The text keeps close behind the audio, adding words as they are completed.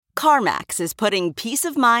CarMax is putting peace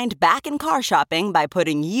of mind back in car shopping by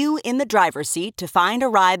putting you in the driver's seat to find a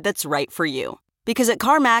ride that's right for you. Because at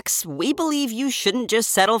CarMax, we believe you shouldn't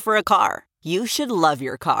just settle for a car. You should love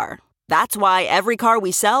your car. That's why every car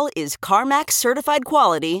we sell is CarMax certified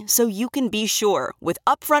quality, so you can be sure with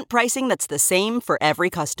upfront pricing that's the same for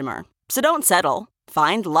every customer. So don't settle.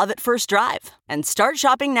 Find love at first drive and start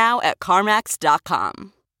shopping now at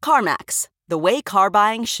CarMax.com. CarMax, the way car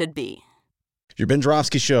buying should be. Your Ben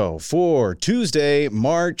Joravsky Show for Tuesday,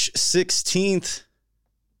 March 16th.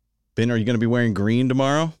 Ben, are you going to be wearing green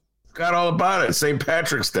tomorrow? Got all about it. St.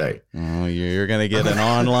 Patrick's Day. Oh, you're going to get an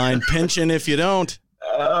online pension if you don't.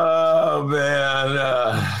 Oh, man.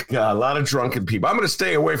 God, a lot of drunken people. I'm going to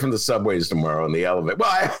stay away from the subways tomorrow and the elevator.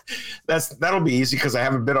 Well, that'll be easy because I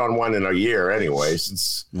haven't been on one in a year anyway.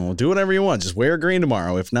 Well, do whatever you want. Just wear green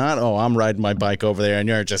tomorrow. If not, I'm riding my bike over there and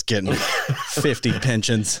you're just getting 50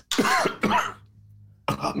 pensions.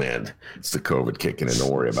 Oh, man. It's the COVID kicking in.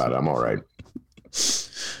 Don't worry about it. I'm all right.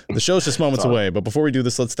 The show's just moments away, but before we do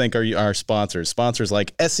this, let's thank our sponsors. Sponsors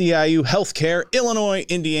like SEIU Healthcare, Illinois,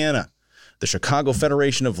 Indiana. The Chicago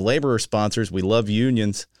Federation of Labor sponsors. We love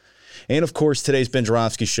unions. And, of course, today's Ben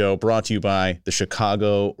Joravsky Show brought to you by the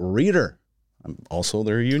Chicago Reader. Also,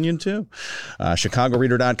 their union, too.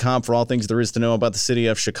 ChicagoReader.com for all things there is to know about the city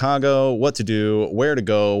of Chicago, what to do, where to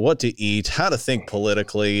go, what to eat, how to think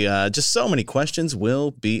politically. Just so many questions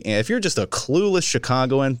will be. If you're just a clueless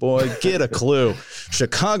Chicagoan, boy, get a clue.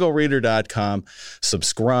 ChicagoReader.com.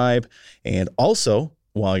 Subscribe. And also,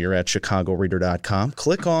 while you're at ChicagoReader.com,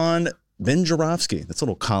 click on Ben Joravsky. That's a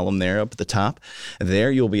little column there up at the top.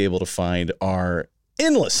 There you'll be able to find our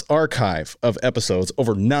endless archive of episodes,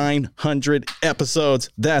 over 900 episodes.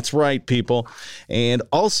 That's right, people. And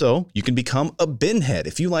also, you can become a Ben head.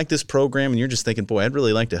 If you like this program and you're just thinking, boy, I'd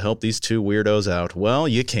really like to help these two weirdos out, well,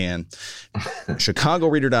 you can.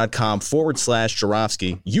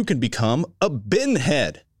 ChicagoReader.com/Joravsky. You can become a Ben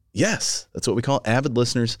head. Yes, that's what we call avid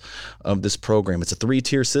listeners of this program. It's a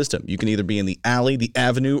 3-tier system. You can either be in the alley, the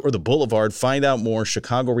avenue, or the boulevard. Find out more,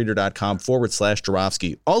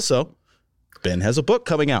 ChicagoReader.com/Joravsky. Also, Ben has a book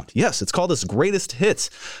coming out. Yes, it's called His Greatest Hits,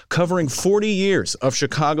 covering 40 years of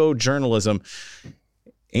Chicago journalism.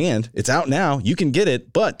 And it's out now. You can get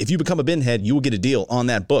it. But if you become a Ben head, you will get a deal on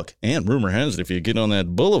that book. And rumor has it, if you get on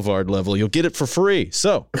that boulevard level, you'll get it for free.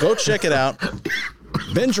 So go check it out.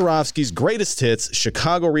 Ben Joravsky's Greatest Hits,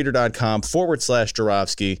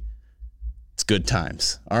 ChicagoReader.com/Joravsky. It's good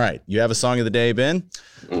times. All right. You have a song of the day, Ben?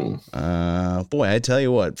 Boy, I tell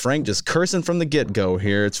you what, Frank just cursing from the get-go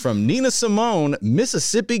here. It's from Nina Simone,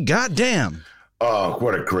 Mississippi Goddamn. Oh,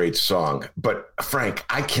 what a great song. But, Frank,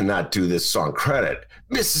 I cannot do this song credit.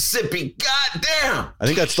 Mississippi Goddamn. I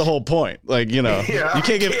think that's the whole point. Like, you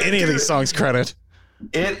can't give any of these songs credit.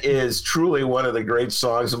 It is truly one of the great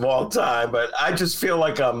songs of all time, but I just feel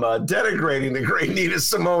like I'm denigrating the great Nina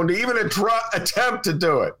Simone to even attempt to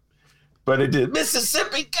do it. But it did.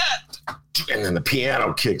 Mississippi God. And then the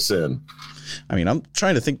piano kicks in. I mean, I'm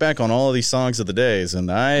trying to think back on all of these songs of the days,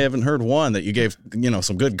 and I haven't heard one that you gave,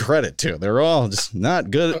 some good credit to. They're all just not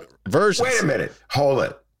good versions. Wait a minute. Hold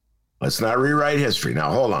it. Let's not rewrite history.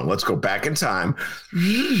 Now, hold on. Let's go back in time.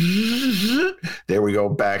 There we go,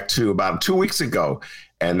 back to about 2 weeks ago.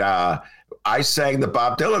 And I sang the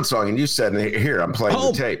Bob Dylan song, and you said, here, I'm playing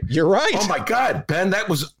the tape. You're right. Oh, my God, Ben, that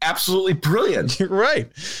was absolutely brilliant. You're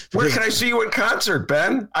right. Where can I see you in concert,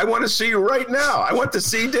 Ben? I want to see you right now. I want the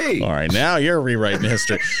CD. All right, now you're rewriting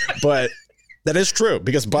history. But that is true,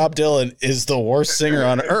 because Bob Dylan is the worst singer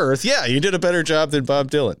on earth. Yeah, you did a better job than Bob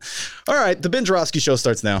Dylan. All right, the Ben Joravsky Show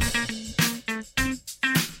starts now.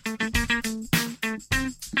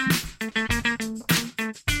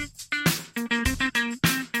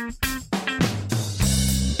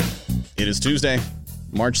 It is Tuesday,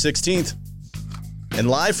 March 16th, and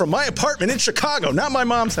live from my apartment in Chicago, not my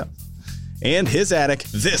mom's house, and his attic,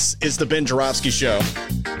 this is the Ben Joravsky Show.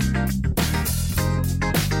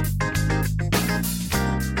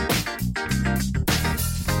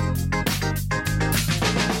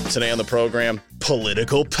 Today on the program,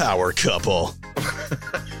 political power couple.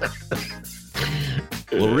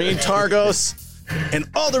 Lorene Targos and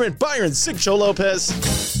Alderman Byron Sigcho Lopez.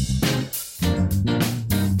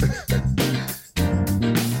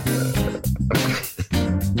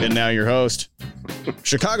 And now your host,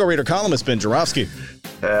 Chicago Reader columnist Ben Joravsky.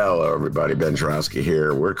 Hello, everybody. Ben Joravsky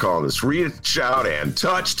here. We're calling this Reach Out and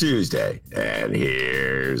Touch Tuesday. And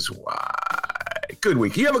here's why. Good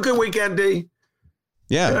week. You have a good weekend, D?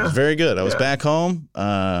 Yeah, very good. I was back home.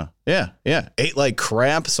 Ate like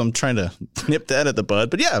crap, so I'm trying to nip that at the bud.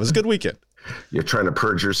 But yeah, it was a good weekend. You're trying to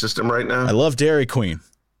purge your system right now? I love Dairy Queen.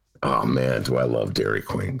 Oh, man, do I love Dairy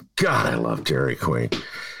Queen. God, I love Dairy Queen.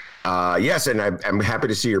 Yes, and I'm happy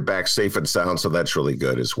to see you're back safe and sound, so that's really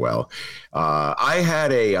good as well. I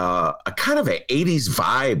had a kind of an 80s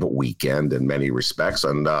vibe weekend in many respects.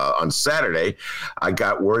 On Saturday, I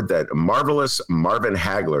got word that marvelous Marvin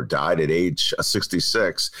Hagler died at age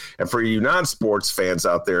 66. And for you non-sports fans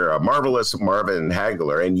out there, marvelous Marvin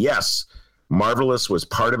Hagler, and yes, Marvelous was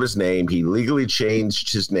part of his name. He legally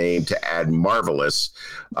changed his name to add Marvelous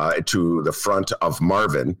to the front of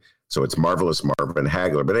Marvin. So it's Marvelous Marvin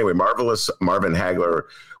Hagler. But anyway, Marvelous Marvin Hagler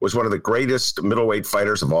was one of the greatest middleweight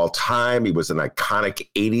fighters of all time. He was an iconic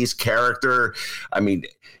 80s character. I mean,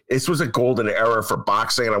 this was a golden era for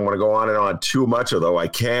boxing. And I don't want to go on and on too much, although I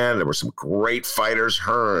can. There were some great fighters,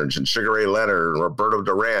 Hearns and Sugar Ray Leonard and Roberto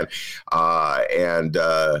Duran.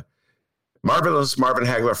 Marvelous Marvin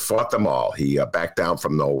Hagler fought them all. He backed down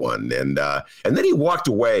from no one. And then he walked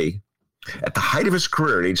away at the height of his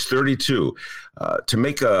career at age 32 to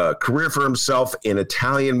make a career for himself in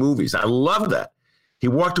Italian movies. I love that. He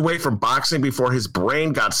walked away from boxing before his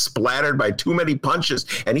brain got splattered by too many punches.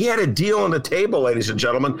 And he had a deal on the table, ladies and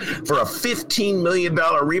gentlemen, for a $15 million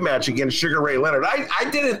rematch against Sugar Ray Leonard. I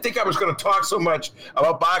didn't think I was going to talk so much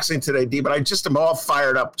about boxing today, D, but I just am all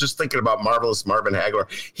fired up just thinking about Marvelous Marvin Hagler.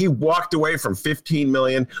 He walked away from $15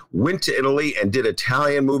 million, went to Italy, and did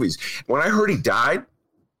Italian movies. When I heard he died,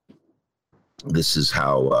 this is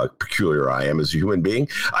how peculiar I am as a human being.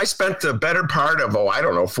 I spent the better part of,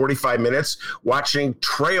 45 minutes watching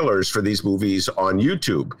trailers for these movies on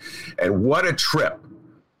YouTube. And what a trip.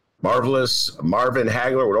 Marvelous Marvin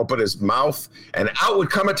Hagler would open his mouth and out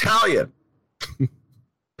would come Italian.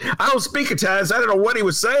 I don't speak Italian, so I don't know what he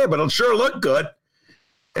was saying, but it'll sure look good.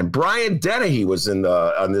 And Brian Dennehy was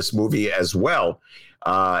on this movie as well.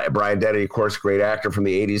 Brian Dennehy, of course, great actor from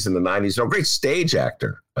the 80s and the 90s. No, great stage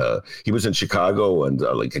actor. He was in Chicago and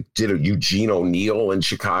did a Eugene O'Neill in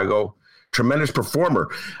Chicago. Tremendous performer.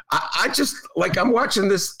 I just, I'm watching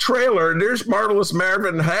this trailer, and there's Marvelous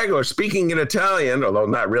Marvin Hagler speaking in Italian, although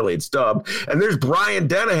not really, it's dubbed. And there's Brian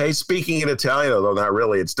Dennehy speaking in Italian, although not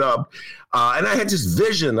really, it's dubbed. And I had this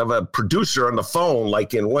vision of a producer on the phone,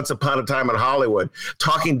 like in Once Upon a Time in Hollywood,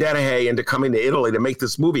 talking Dennehy into coming to Italy to make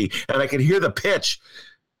this movie. And I could hear the pitch.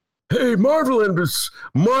 Hey, Marvin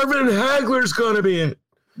Hagler's going to be in it.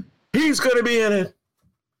 He's going to be in it.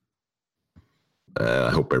 I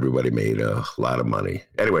hope everybody made a lot of money.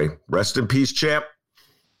 Anyway, rest in peace, champ.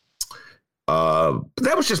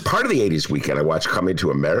 That was just part of the 80s weekend. I watched Coming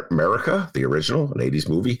to America, the original, an 80s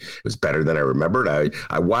movie. It was better than I remembered.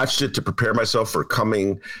 I watched it to prepare myself for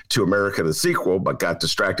Coming to America, the sequel, but got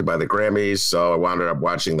distracted by the Grammys, so I wound up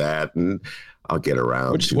watching that, and I'll get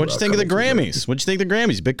around. What'd you think of the Grammys? What'd you think of the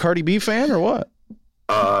Grammys? Big Cardi B fan or what?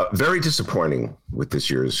 Very disappointing with this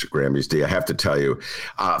year's Grammys, D. I have to tell you.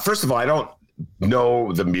 First of all, I don't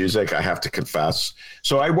know the music, I have to confess.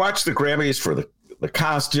 So I watched the Grammys for the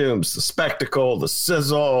costumes, the spectacle, the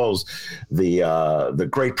sizzles, the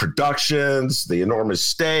great productions, the enormous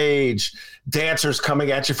stage, dancers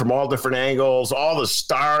coming at you from all different angles, all the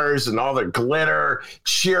stars and all the glitter,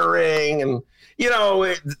 cheering, and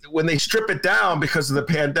when they strip it down because of the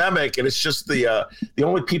pandemic, and it's just the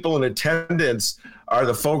only people in attendance are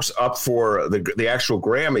the folks up for the actual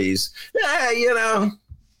Grammys.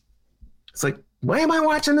 It's like, why am I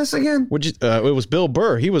watching this again? It was Bill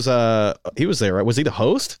Burr. He was there, right? Was he the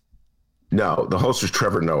host? No, the host was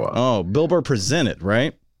Trevor Noah. Oh, Bill Burr presented,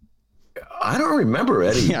 right? I don't remember,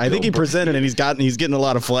 Eddie. Yeah, I think he presented, and he's getting a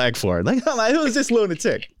lot of flag for it. Like, who is this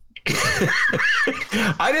lunatic?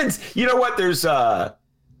 I didn't. You know what? There's the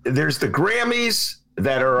Grammys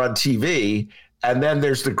that are on TV, and then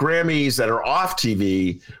there's the Grammys that are off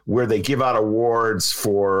TV, where they give out awards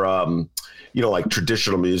for like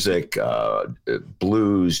traditional music,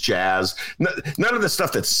 blues, jazz, none of the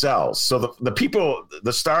stuff that sells. So the people,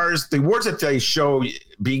 the stars, the awards that they show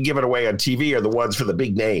being given away on TV are the ones for the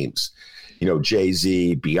big names.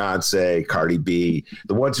 Jay-Z, Beyonce, Cardi B,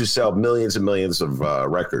 the ones who sell millions and millions of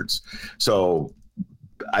records. So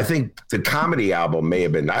I think the comedy album may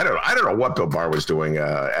have been, I don't know what Bill Burr was doing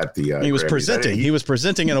at the he was Grammys. Presenting. He was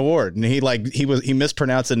presenting an award, and he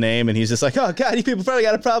mispronounced a name, and he's just like, oh God, you people probably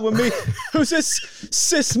got a problem with me. Who's this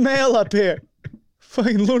cis male up here?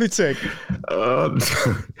 Fucking lunatic.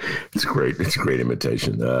 It's great. It's a great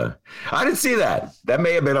imitation. I didn't see that. That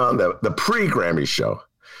may have been on the pre-Grammy show.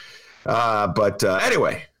 But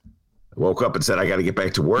anyway, I woke up and said, I got to get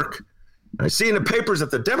back to work. I see in the papers that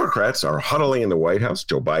the Democrats are huddling in the White House,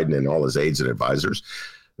 Joe Biden and all his aides and advisors.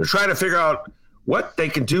 They're trying to figure out what they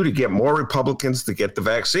can do to get more Republicans to get the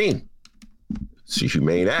vaccine. It's a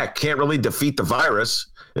humane act. Can't really defeat the virus.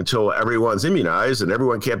 until everyone's immunized, and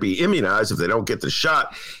everyone can't be immunized if they don't get the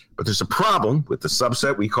shot. But there's a problem with the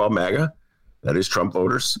subset we call MAGA, that is Trump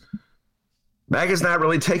voters. MAGA's not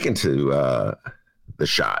really taken to the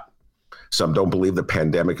shot. Some don't believe the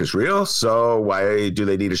pandemic is real, so why do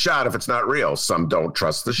they need a shot if it's not real? Some don't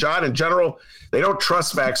trust the shot. In general, they don't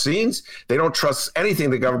trust vaccines. They don't trust anything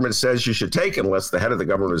the government says you should take unless the head of the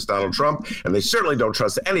government is Donald Trump. And they certainly don't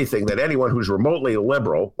trust anything that anyone who's remotely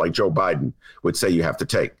liberal, like Joe Biden, would say you have to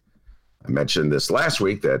take. I mentioned this last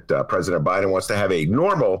week that President Biden wants to have a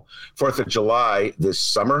normal 4th of July this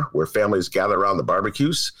summer where families gather around the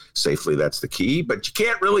barbecues. Safely, that's the key. But you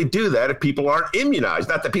can't really do that if people aren't immunized.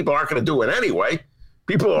 Not that people aren't going to do it anyway.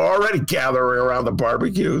 People are already gathering around the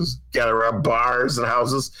barbecues, gathering around bars and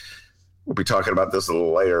houses. We'll be talking about this a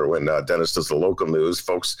little later when Dennis does the local news.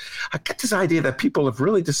 Folks, I get this idea that people have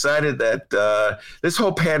really decided that this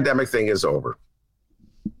whole pandemic thing is over.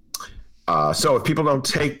 So if people don't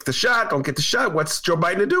take the shot, don't get the shot, what's Joe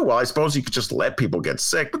Biden to do? Well, I suppose you could just let people get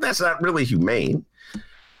sick, but that's not really humane.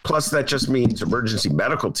 Plus, that just means emergency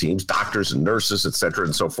medical teams, doctors and nurses, et cetera,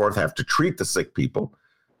 and so forth, have to treat the sick people.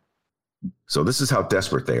 So this is how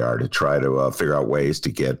desperate they are to try to figure out ways to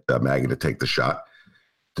get MAGA to take the shot.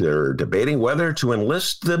 They're debating whether to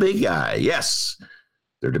enlist the big guy. Yes,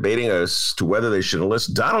 they're debating as to whether they should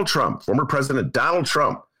enlist Donald Trump, former President Donald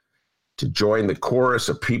Trump, to join the chorus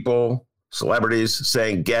of people, celebrities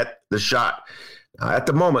saying, get the shot. Now, at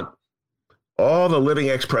the moment, all the living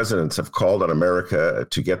ex-presidents have called on America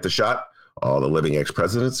to get the shot. All the living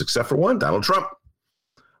ex-presidents except for one, Donald Trump.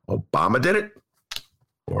 Obama did it.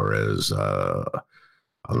 Or as, I'll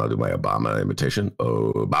not do my Obama imitation.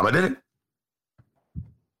 Obama did it.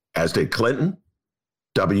 As did Clinton,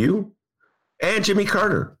 W, and Jimmy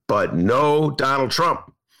Carter. But no Donald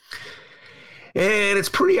Trump. And it's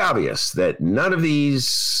pretty obvious that none of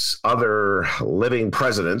these other living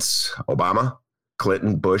presidents, Obama,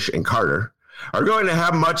 Clinton, Bush, and Carter, are going to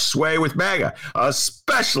have much sway with MAGA,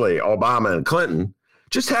 especially Obama and Clinton.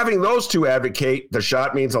 Just having those two advocate the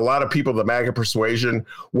shot means a lot of people, the MAGA persuasion,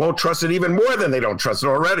 won't trust it even more than they don't trust it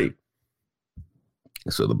already.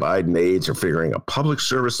 So the Biden aides are figuring a public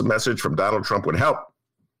service message from Donald Trump would help.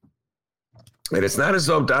 And it's not as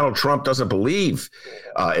though Donald Trump doesn't believe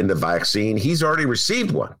in the vaccine. He's already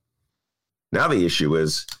received one. Now the issue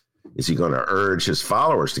is he going to urge his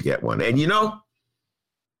followers to get one? And you know,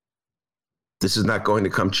 this is not going to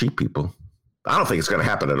come cheap, people. I don't think it's going to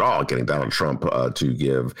happen at all, getting Donald Trump to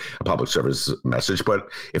give a public service message. But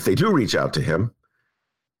if they do reach out to him,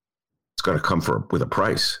 it's going to come with a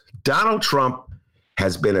price. Donald Trump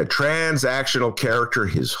has been a transactional character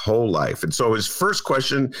his whole life. And so his first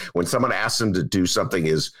question when someone asks him to do something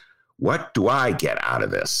is, what do I get out of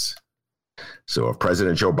this? So if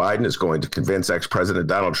President Joe Biden is going to convince ex-President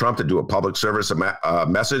Donald Trump to do a public service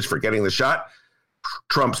message for getting the shot,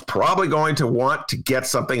 Trump's probably going to want to get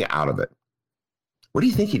something out of it. What do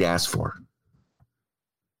you think he'd ask for?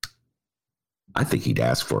 I think he'd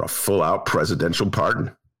ask for a full-out presidential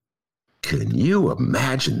pardon. Can you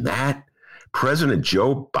imagine that? President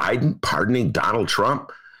Joe Biden pardoning Donald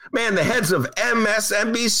Trump? Man, the heads of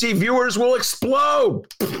MSNBC viewers will explode.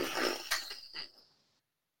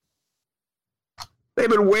 They've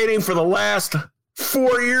been waiting for the last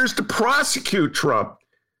 4 years to prosecute Trump.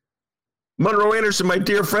 Monroe Anderson, my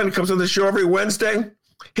dear friend, comes on the show every Wednesday.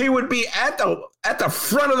 He would be at the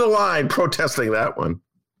front of the line protesting that one.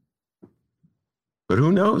 But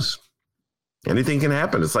who knows? Anything can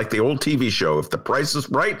happen. It's like the old TV show. If the price is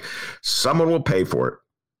right, someone will pay for it.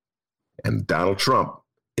 And Donald Trump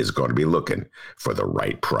is going to be looking for the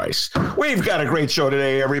right price. We've got a great show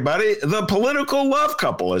today, everybody. The political love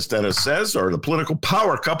couple, as Dennis says, or the political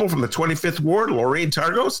power couple from the 25th Ward, Laureen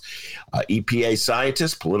Targos, EPA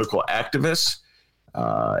scientist, political activist,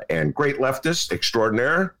 and great leftist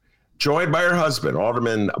extraordinaire, joined by her husband,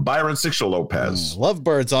 Alderman Byron Sixto Lopez.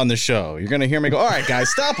 Lovebirds on the show. You're going to hear me go, all right, guys,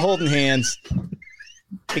 stop holding hands.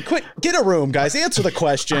 Hey, quit. Get a room, guys. Answer the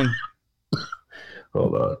question.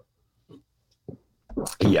 Hold on.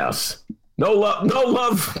 Yes. No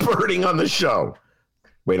love birding on the show.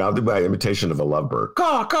 Wait, I'll do my imitation of a lovebird.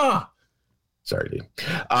 Caw, caw. Sorry, Dean.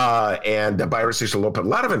 And Byron Sixto Lopez, a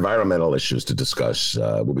lot of environmental issues to discuss.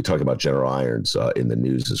 We'll be talking about General Irons in the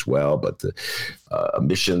news as well, but the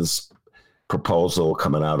emissions proposal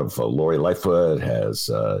coming out of Lori Lightfoot has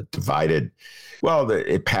divided. Well,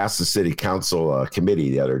 it passed the city council committee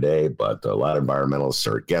the other day, but a lot of environmentalists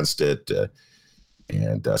are against it.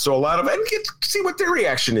 So a lot of, and get to see what their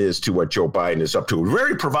reaction is to what Joe Biden is up to. A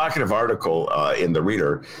very provocative article in The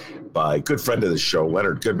Reader by a good friend of the show,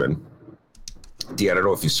 Leonard Goodman. Dee, I don't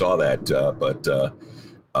know if you saw that, but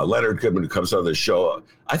Leonard Goodman, who comes on the show.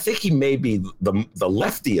 I think he may be the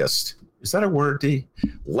leftiest. Is that a word, D?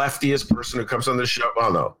 Leftiest person who comes on the show?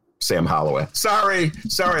 Oh, no. Sam Holloway. Sorry,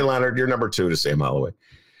 Leonard. You're number 2 to Sam Holloway.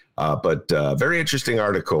 But very interesting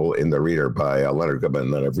article in the Reader by Leonard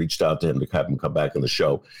Goodman that I've reached out to him to have him come back on the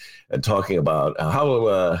show and talking about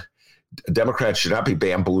how Democrats should not be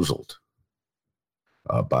bamboozled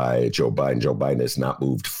by Joe Biden. Joe Biden has not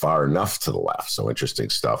moved far enough to the left. So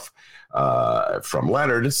interesting stuff from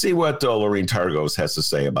Leonard. And see what Lorene Targos has to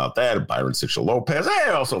say about that. Byron Sixel Lopez.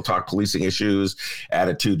 I also talk policing issues,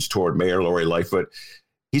 attitudes toward Mayor Lori Lightfoot.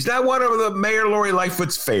 He's not one of the Mayor Lori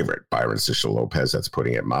Lightfoot's favorite, Byron Sixel Lopez. That's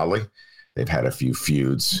putting it mildly. They've had a few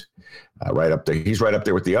feuds right up there. He's right up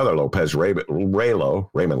there with the other Lopez, Raymond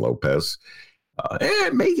Lopez.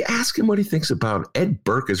 And maybe ask him what he thinks about Ed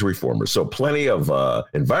Burke as a reformer. So plenty of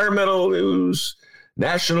environmental news,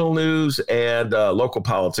 national news, and local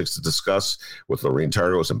politics to discuss with Lorene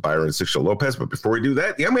Targos and Byron Sixel Lopez. But before we do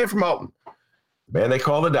that, the young man from Alton, the man they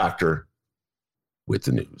call the doctor, with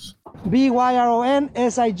the news.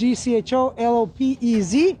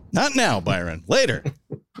 BYRONSIGCHOLOPEZ. Not now, Byron. Later.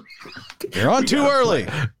 You're on too early.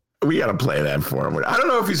 We got to play that for him. I don't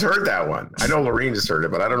know if he's heard that one. I know Lorene has heard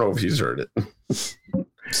it, but I don't know if he's heard it.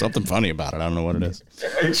 Something funny about it. I don't know what it is.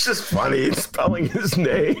 It's just funny. It's spelling his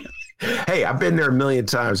name. Hey, I've been there a million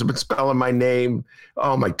times. I've been spelling my name.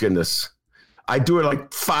 Oh, my goodness. I do it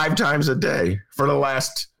like 5 times a day for the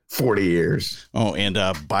last 40 years. Oh, and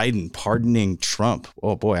Biden pardoning Trump.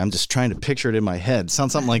 Oh, boy, I'm just trying to picture it in my head.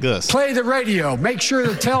 Sounds something like this. Play the radio. Make sure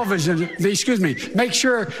the television, make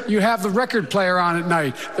sure you have the record player on at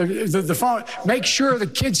night. The phone. Make sure the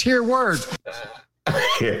kids hear word.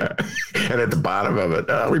 Yeah. And at the bottom of it,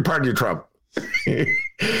 we pardon you, Trump. I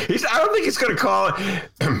don't think he's going to call it.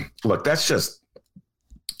 Look, that's just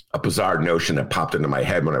a bizarre notion that popped into my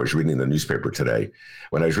head when I was reading the newspaper today,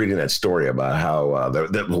 when I was reading that story about how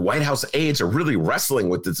the White House aides are really wrestling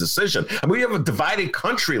with this decision. I mean, we have a divided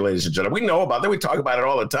country, ladies and gentlemen. We know about that. We talk about it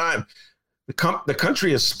all the time. The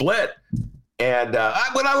country is split. And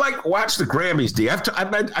when I watch the Grammys, D,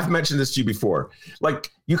 I've mentioned this to you before.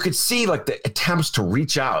 Like, you could see like the attempts to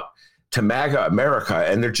reach out to MAGA America,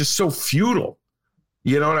 and they're just so futile.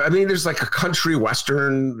 You know what I mean? There's like a country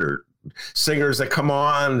western or singers that come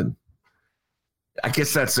on. I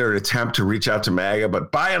guess that's their attempt to reach out to MAGA,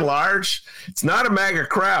 but by and large, it's not a MAGA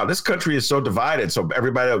crowd. This country is so divided, so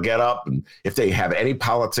everybody will get up, and if they have any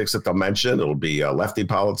politics that they'll mention, it'll be lefty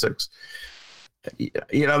politics.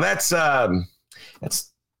 You know, that's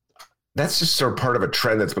just sort of part of a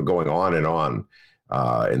trend that's been going on and on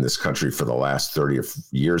in this country for the last 30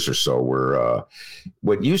 years or so, where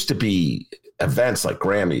what used to be events like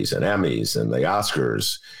Grammys and Emmys and the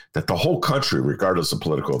Oscars that the whole country, regardless of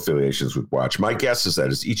political affiliations, would watch. My guess is that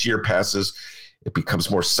as each year passes, it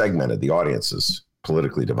becomes more segmented. The audience is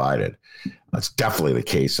politically divided. That's definitely the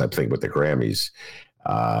case, I think, with the Grammys.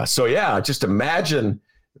 So, yeah, just imagine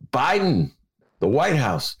Biden, the White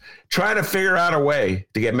House, trying to figure out a way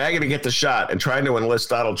to get MAGA to get the shot and trying to enlist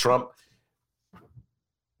Donald Trump.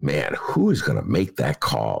 Man, who is going to make that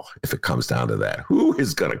call if it comes down to that? Who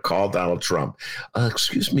is going to call Donald Trump?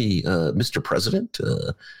 Excuse me, Mr. President,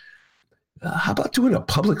 how about doing a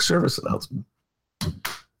public service announcement?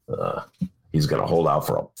 He's going to hold out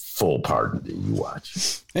for a full pardon. You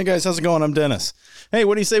watch. Hey, guys, how's it going? I'm Dennis. Hey,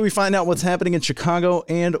 what do you say we find out what's happening in Chicago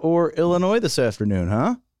and or Illinois this afternoon,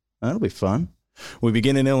 huh? That'll be fun. We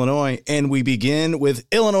begin in Illinois, and we begin with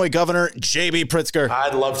Illinois Governor J.B. Pritzker.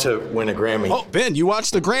 I'd love to win a Grammy. Oh, Ben, you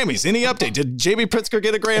watched the Grammys. Any update? Did J.B. Pritzker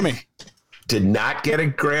get a Grammy? Did not get a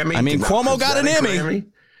Grammy. I mean, Cuomo got an Emmy. Grammy?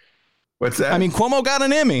 What's that? I mean, Cuomo got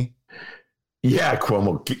an Emmy. Yeah,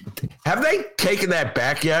 Cuomo. Have they taken that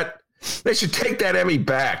back yet? They should take that Emmy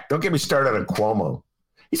back. Don't get me started on Cuomo.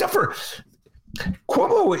 He's up for...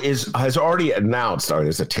 Cuomo has already announced. Sorry,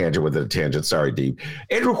 there's a tangent within a tangent. Sorry, Dee.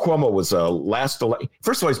 Andrew Cuomo was first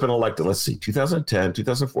of all, he's been elected, let's see, 2010,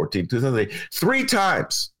 2014, 2008, 3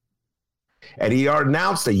 times. And he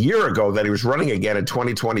announced a year ago that he was running again in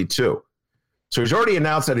 2022. So he's already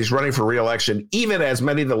announced that he's running for re-election, even as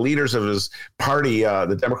many of the leaders of his party,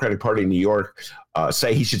 the Democratic Party in New York,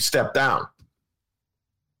 say he should step down.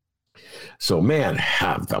 So, man,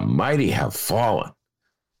 the mighty have fallen.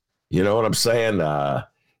 You know what I'm saying?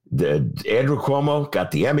 Andrew Cuomo got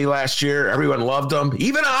the Emmy last year. Everyone loved him.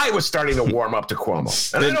 Even I was starting to warm up to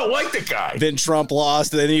Cuomo. And I don't like the guy. Then Trump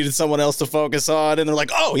lost. They needed someone else to focus on. And they're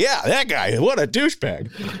like, oh, yeah, that guy. What a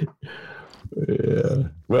douchebag. Yeah.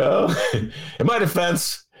 Well, in my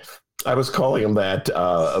defense, I was calling him that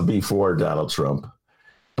before Donald Trump.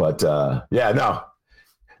 But, yeah, no.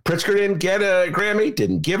 Pritzker didn't get a Grammy,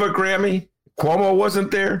 didn't give a Grammy. Cuomo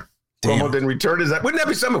wasn't there. Damn. Cuomo didn't return. Wouldn't that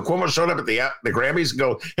be something? If Cuomo showed up at the Grammys and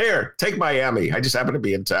go, "Here, take my Emmy. I just happen to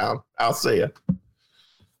be in town. I'll see you."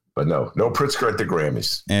 But no Pritzker at the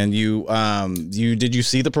Grammys. And did you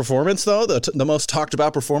see the performance though? The most talked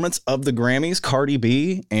about performance of the Grammys, Cardi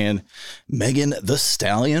B and Megan Thee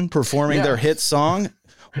Stallion performing their hit song,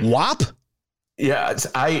 WAP. Yeah,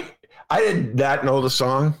 I did not know the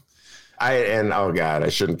song. Oh God, I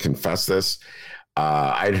shouldn't confess this.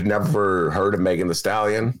 I'd never heard of Megan Thee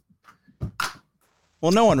Stallion.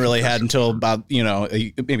 Well, no one really had until about,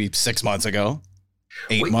 maybe 6 months ago,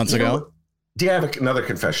 8 months ago. Do you have another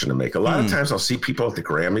confession to make? A lot of times I'll see people at the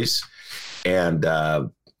Grammys and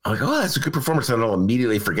I'm like, oh, that's a good performance. And I'll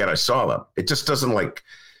immediately forget I saw them. It just doesn't like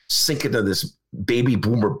sink into this baby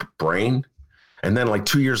boomer brain. And then like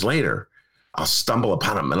 2 years later, I'll stumble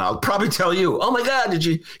upon them and I'll probably tell you, oh my God, did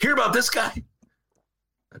you hear about this guy?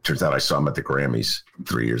 It turns out I saw him at the Grammys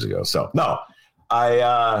 3 years ago. So no,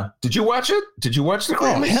 did you watch it? Did you watch the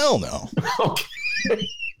Grammys? Oh, hell no. Okay.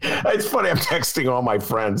 It's funny. I'm texting all my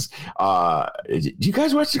friends. Do you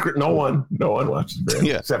guys watch the? No one watches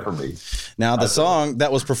the except for me. Now, the song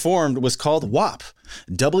that was performed was called WAP,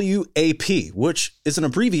 W-A-P, which is an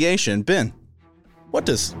abbreviation. Ben, what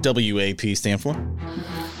does W-A-P stand for?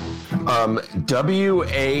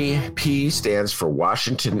 W-A-P stands for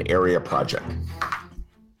Washington Area Project.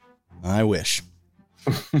 I wish.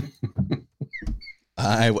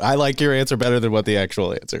 I like your answer better than what the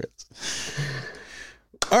actual answer is.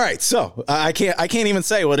 All right, so I can't even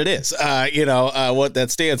say what it is, what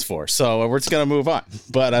that stands for. So we're just gonna move on.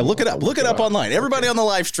 But look it up online. Everybody on the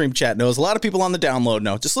live stream chat knows. A lot of people on the download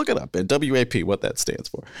know. Just look it up. WAP, what that stands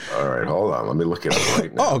for. All right, hold on. Let me look it up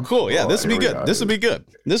right now. Oh, cool. Yeah, this will be good. This will be good.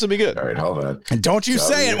 This will be good. All right, hold on. And don't you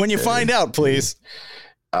say it when you find out, please.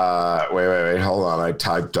 Wait. Hold on. I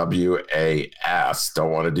typed W-A-S.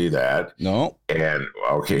 Don't want to do that. No. And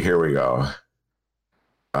okay, here we go.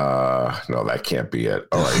 No, that can't be it.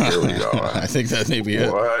 All right, here we go. I think that may be it.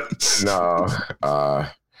 What? No.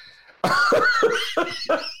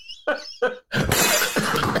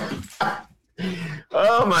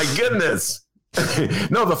 Oh my goodness.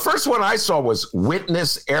 No, the first one I saw was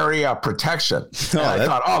Witness Area Protection. And I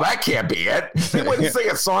thought, that can't be it. They wouldn't sing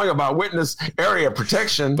a song about Witness Area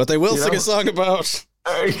Protection. But they will sing a song about...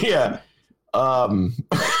 yeah. You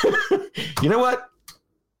know what?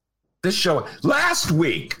 This show, last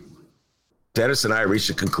week, Dennis and I reached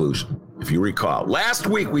a conclusion. If you recall, last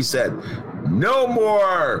week we said no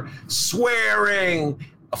more swearing,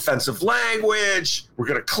 offensive language. We're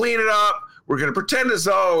going to clean it up. We're going to pretend as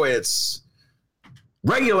though it's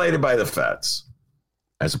regulated by the feds,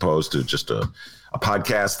 as opposed to just a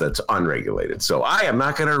podcast that's unregulated. So I am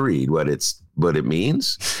not going to read what it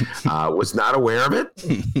means. Was not aware of it.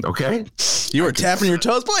 Okay. You were tapping your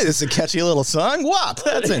toes. Boy, this is a catchy little song. WAP.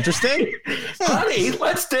 That's interesting. Honey,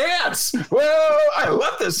 let's dance. Well, I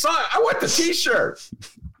love this song. I want the t-shirt.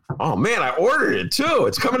 Oh, man, I ordered it, too.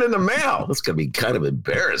 It's coming in the mail. It's going to be kind of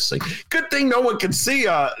embarrassing. Good thing no one can see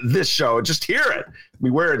this show. Just hear it. Me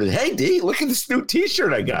wearing it. Hey, D, look at this new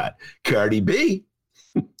t-shirt I got. Cardi B.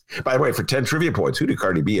 By the way, for 10 trivia points, who did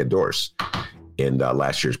Cardi B endorse in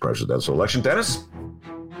last year's presidential election? Dennis?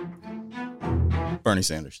 Bernie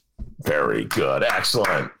Sanders. Very good.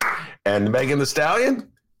 Excellent. And Megan Thee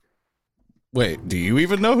Stallion? Wait, do you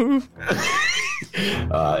even know who?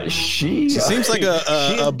 She seems like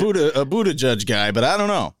a Buddha judge guy, but I don't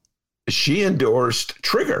know. She endorsed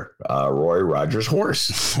Trigger, Roy Rogers'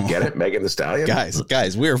 horse. Get it? Megan Thee Stallion?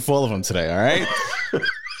 Guys, we're full of them today, all right?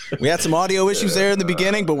 We had some audio issues there in the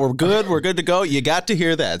beginning, but we're good. We're good to go. You got to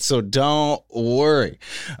hear that, so don't worry.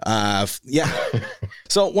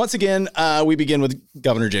 So once again, we begin with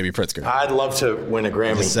Governor J.B. Pritzker. I'd love to win a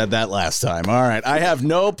Grammy. I said that last time. All right. I have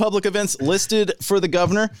no public events listed for the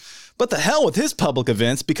governor, but the hell with his public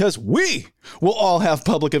events, because we will all have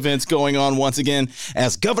public events going on once again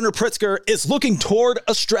as Governor Pritzker is looking toward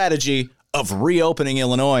a strategy of reopening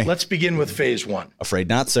Illinois. Let's begin with phase one. Afraid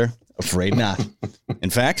not, sir. Afraid not. In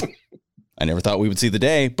fact, I never thought we would see the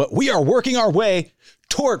day, but we are working our way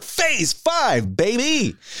toward phase 5,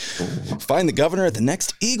 baby. Find the governor at the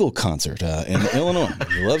next Eagle concert in Illinois.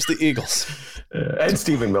 He loves the Eagles. And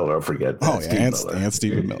Stephen Miller, don't forget. And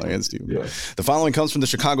Stephen Miller. Yeah. The following comes from the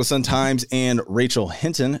Chicago Sun-Times and Rachel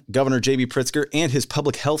Hinton. Governor J.B. Pritzker and his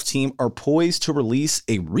public health team are poised to release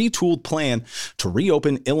a retooled plan to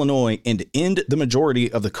reopen Illinois and end the majority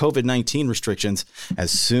of the COVID-19 restrictions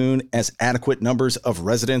as soon as adequate numbers of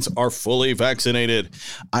residents are fully vaccinated.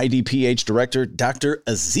 IDPH Director Dr.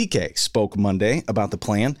 Ezike spoke Monday about the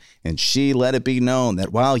plan, and she let it be known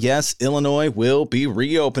that while, yes, Illinois will be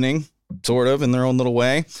reopening, sort of, in their own little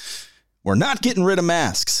way, we're not getting rid of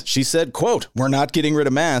masks. She said, quote, we're not getting rid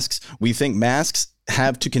of masks. We think masks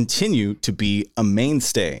have to continue to be a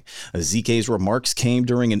mainstay. Ezike's remarks came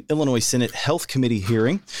during an Illinois Senate Health Committee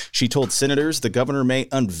hearing. She told senators the governor may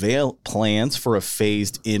unveil plans for a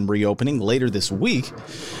phased-in reopening later this week.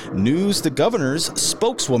 News the governor's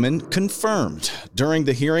spokeswoman confirmed. During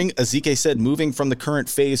the hearing, Ezike said moving from the current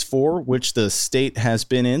phase 4, which the state has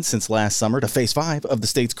been in since last summer, to phase 5 of the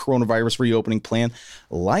state's coronavirus reopening plan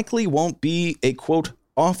likely won't be a, quote,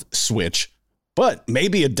 off switch, but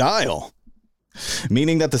maybe a dial.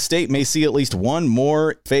 Meaning that the state may see at least one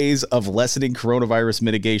more phase of lessening coronavirus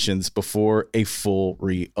mitigations before a full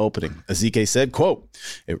reopening. Ezike said, quote,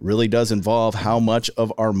 it really does involve how much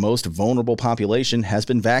of our most vulnerable population has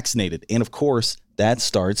been vaccinated. And of course, that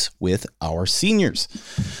starts with our seniors.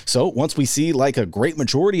 So once we see like a great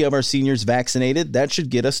majority of our seniors vaccinated, that should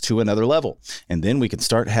get us to another level. And then we can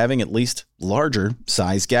start having at least larger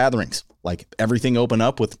size gatherings, like everything open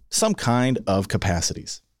up with some kind of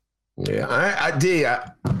capacities. Yeah,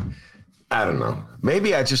 I don't know.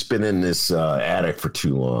 Maybe I've just been in this attic for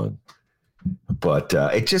too long. But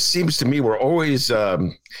it just seems to me we're always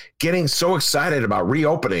getting so excited about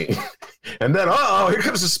reopening. And then, here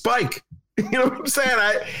comes a spike. You know what I'm saying?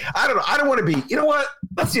 I don't know. I don't want to be, you know what?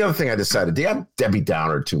 That's the other thing I decided. I'm Debbie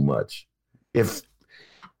Downer too much. If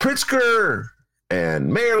Pritzker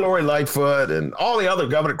and Mayor Lori Lightfoot and all the other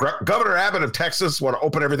Governor Abbott of Texas want to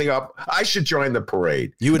open everything up, I should join the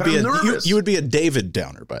parade. You would be a David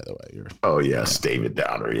Downer, by the way. Oh yes, yeah. David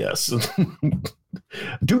Downer. Yes,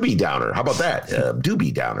 Doobie Downer. How about that?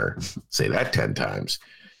 Doobie Downer. Say that 10 times.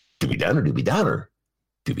 Doobie Downer. Doobie Downer.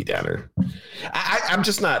 Doobie Downer. I'm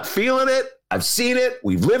just not feeling it. I've seen it.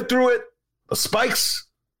 We've lived through it. The spikes.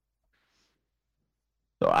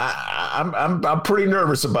 So I'm pretty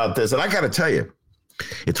nervous about this, and I got to tell you.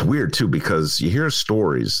 It's weird, too, because you hear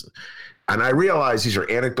stories, and I realize these are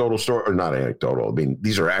anecdotal stories, or not anecdotal. I mean,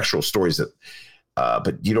 these are actual stories that,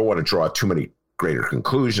 but you don't want to draw too many greater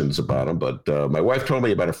conclusions about them. But my wife told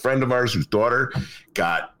me about a friend of ours whose daughter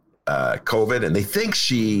got COVID, and they think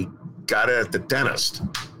she got it at the dentist.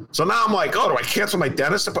 So now I'm like, do I cancel my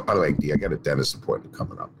dentist appointment? By the way, I got a dentist appointment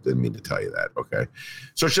coming up. Didn't mean to tell you that. Okay.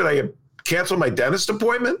 So should I cancel my dentist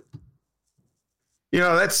appointment? You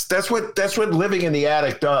know, that's what living in the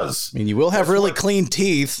attic does. I mean, you will have really clean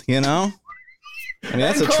teeth, you know? I mean,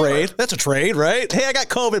 that's a trade. That's a trade, right? Hey, I got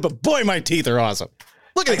COVID, but boy, my teeth are awesome.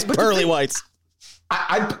 Look at these pearly whites.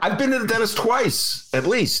 I've been to the dentist twice, at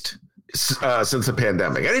least, since the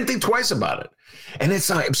pandemic. I didn't think twice about it. And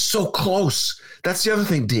I'm so close. That's the other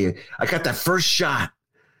thing, D. I got that first shot,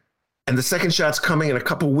 and the second shot's coming in a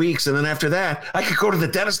couple weeks. And then after that, I could go to the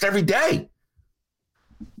dentist every day.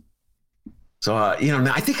 So, I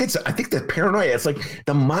think the paranoia, it's like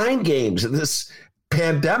the mind games in this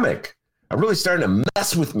pandemic are really starting to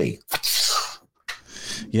mess with me.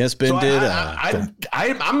 Yes, Ben did. I'm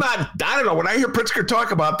not, I don't know. When I hear Pritzker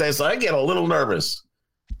talk about this, I get a little nervous.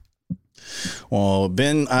 Well,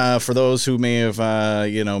 Ben, for those who may have,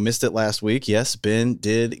 missed it last week, yes, Ben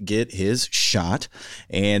did get his shot.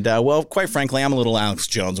 And, quite frankly, I'm a little Alex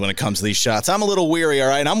Jones when it comes to these shots. I'm a little weary, all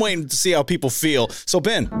right? I'm waiting to see how people feel. So,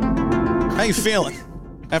 Ben, how you feeling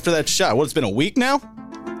after that shot? It's been a week now?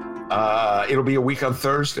 It'll be a week on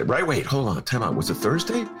Thursday, right? Wait, hold on. Time out. Was it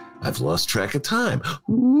Thursday? I've lost track of time.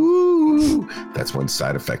 Ooh, that's one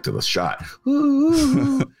side effect of the shot.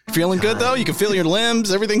 Ooh. Feeling good, though? You can feel your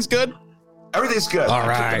limbs? Everything's good? Everything's good. All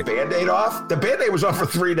right. I took the Band-Aid off. The Band-Aid was off for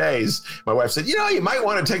 3 days. My wife said, you might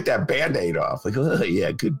want to take that Band-Aid off. Like,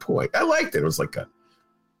 yeah, good point. I liked it. It was like a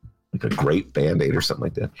great Band-Aid or something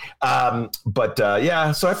like that.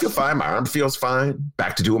 So I feel fine. My arm feels fine.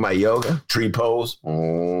 Back to doing my yoga, tree pose.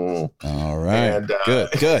 All right. And,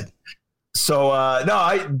 good. So,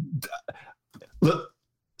 look,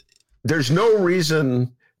 there's no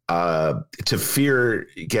reason to fear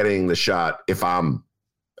getting the shot if I'm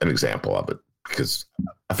an example of it, because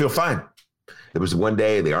I feel fine. There was one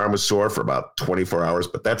day the arm was sore for about 24 hours,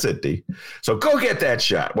 but that's it, D. So go get that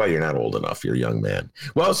shot. Well, you're not old enough. You're a young man.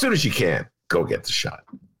 Well, as soon as you can, go get the shot.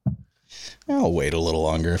 I'll wait a little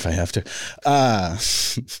longer if I have to.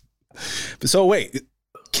 So wait,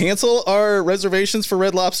 cancel our reservations for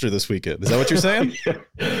Red Lobster this weekend. Is that what you're saying?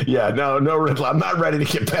 Yeah, no Red Lobster. I'm not ready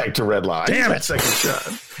to get back to Red Lobster. Damn it. Second shot.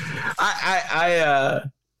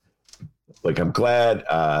 I'm glad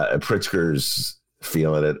Pritzker's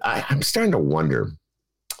feeling it. I'm starting to wonder.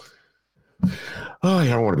 I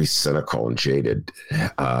don't want to be cynical and jaded,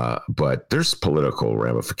 but there's political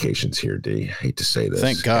ramifications here, D. I hate to say this.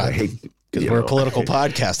 Thank God. Because we're a political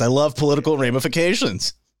podcast. I love political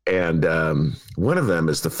ramifications. And one of them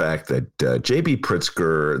is the fact that J.B.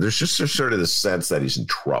 Pritzker, there's just sort of this sense that he's in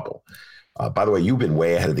trouble. By the way, you've been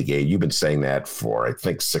way ahead of the game. You've been saying that for, I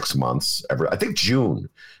think, 6 months. I think June,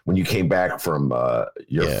 when you came back from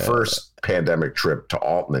your first pandemic trip to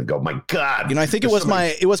Alton, and go, my God. You know, I think it was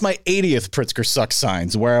my 80th Pritzker sucks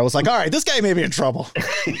signs where I was like, all right, this guy may be in trouble.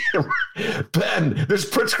 Ben, there's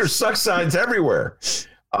Pritzker sucks signs everywhere.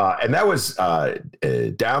 And that was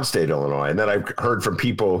downstate Illinois. And then I heard from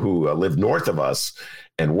people who live north of us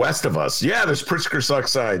and west of us. Yeah, there's Pritzker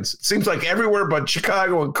sucks signs. It seems like everywhere but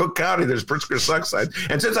Chicago and Cook County, there's Pritzker sucks signs.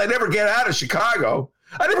 And since I never get out of Chicago,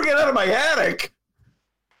 I never get out of my attic.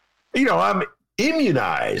 You know, I'm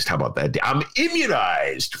immunized. How about that? I'm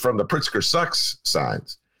immunized from the Pritzker sucks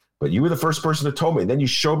signs. But you were the first person that told me. And then you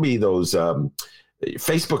showed me those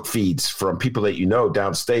Facebook feeds from people that you know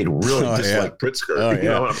downstate who really dislike Pritzker. You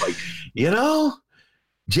know, and I'm like, you know,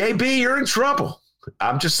 JB, you're in trouble.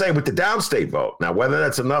 I'm just saying with the downstate vote. Now, whether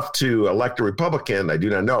that's enough to elect a Republican, I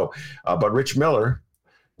do not know. But Rich Miller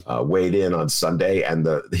weighed in on Sunday, and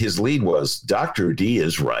his lead was, Dr. D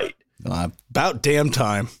is right. About damn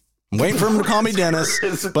time. I'm waiting for him to call me Dennis,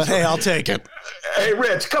 but hey, I'll take it. Hey,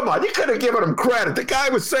 Rich, come on. You could have given him credit. The guy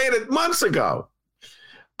was saying it months ago.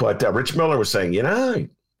 But Rich Miller was saying, you know,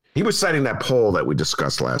 he was citing that poll that we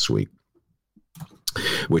discussed last week,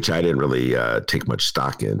 which I didn't really take much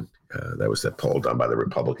stock in. That was that poll done by the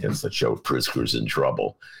Republicans that showed Pritzker's in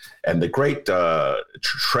trouble. And the great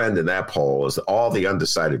trend in that poll is all the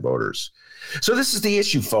undecided voters. So this is the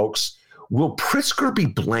issue, folks. Will Pritzker be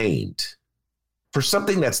blamed for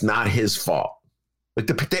something that's not his fault? Like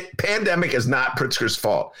the pandemic is not Pritzker's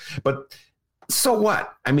fault. But so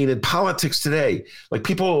what? I mean, in politics today, like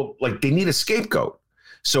people, like they need a scapegoat.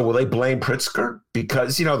 So will they blame Pritzker?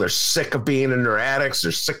 Because, you know, they're sick of being in their attics.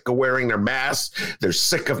 They're sick of wearing their masks. They're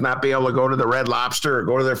sick of not being able to go to the Red Lobster or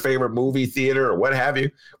go to their favorite movie theater or what have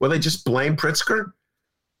you. Will they just blame Pritzker?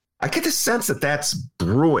 I get the sense that that's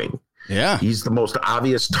brewing. Yeah. He's the most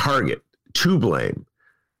obvious target to blame.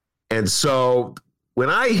 And so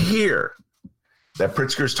when I hear that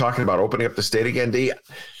Pritzker's talking about opening up the state again,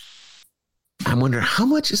 I'm wondering how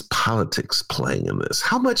much is politics playing in this?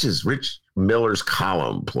 How much is Rich Miller's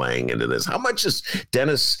column playing into this? How much is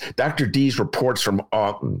Dr. D's reports from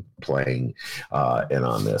Alton playing in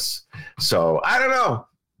on this? So I don't know.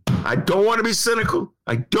 I don't want to be cynical.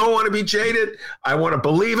 I don't want to be jaded. I want to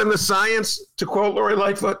believe in the science, to quote Lori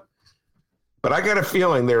Lightfoot. But I got a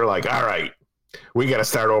feeling they're like, all right, we got to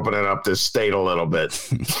start opening up this state a little bit.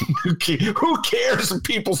 Who cares if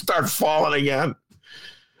people start falling again?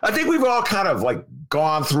 I think we've all kind of like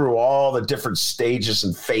gone through all the different stages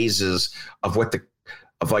and phases of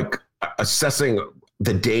assessing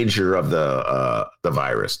the danger of the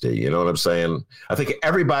virus. You know what I'm saying? I think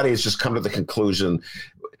everybody has just come to the conclusion,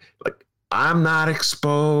 like, I'm not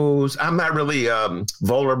exposed. I'm not really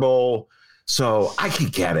vulnerable. So I can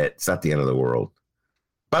get it. It's not the end of the world.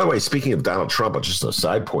 By the way, speaking of Donald Trump, just a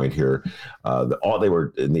side point here, they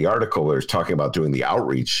were in the article, they were talking about doing the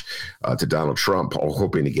outreach to Donald Trump,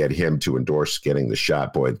 hoping to get him to endorse getting the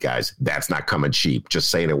shot. Boy, guys, that's not coming cheap. Just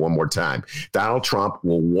saying it one more time. Donald Trump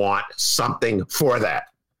will want something for that.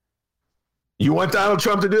 You want Donald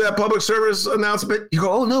Trump to do that public service announcement? You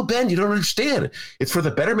go, oh, no, Ben, you don't understand. It's for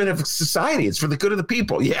the betterment of society. It's for the good of the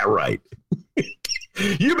people. Yeah, right.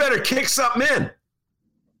 You better kick something in.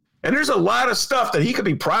 And there's a lot of stuff that he could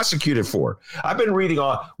be prosecuted for. I've been reading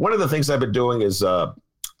one of the things I've been doing is I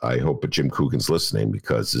hope Jim Coogan's listening,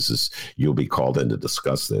 because you'll be called in to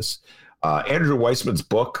discuss this. Andrew Weissman's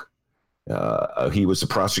book. He was a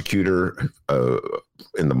prosecutor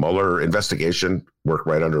in the Mueller investigation, worked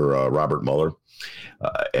right under Robert Mueller,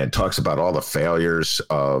 and talks about all the failures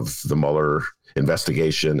of the Mueller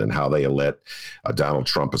investigation and how they let Donald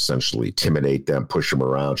Trump essentially intimidate them, push them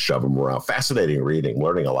around, shove them around. Fascinating reading,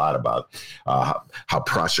 learning a lot about how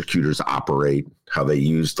prosecutors operate, how they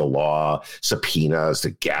use the law, subpoenas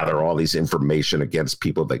to gather all these information against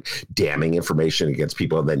people, like damning information against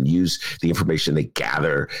people, and then use the information they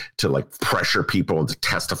gather to like pressure people into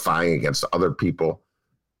testifying against other people.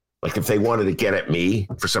 Like if they wanted to get at me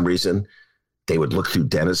for some reason, they would look through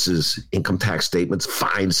Dennis's income tax statements,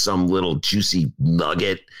 find some little juicy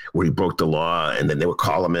nugget where he broke the law, and then they would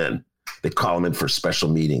call him in. They'd call him in for a special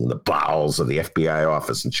meeting in the bowels of the FBI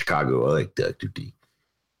office in Chicago. Like, Dr. D,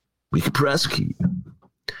 we could prosecute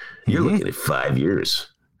you. You're looking at 5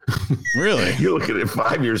 years. Really? You're looking at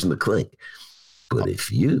 5 years in the clink. But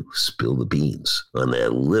if you spill the beans on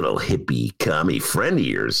that little hippie commie friend of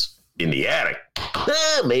yours in the attic,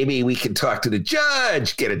 maybe we can talk to the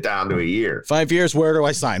judge, get it down to a year. 5 years, where do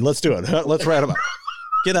I sign? Let's do it. Let's write them up.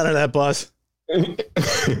 Get out of that bus.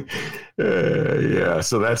 Yeah,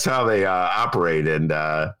 so that's how they operate, and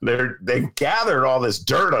they've gathered all this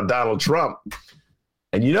dirt on Donald Trump,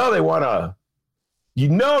 and they want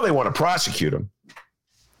to prosecute him.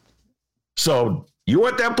 So you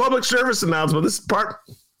want that public service announcement? This part,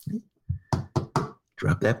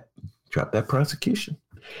 drop that prosecution.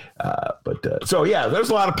 So there's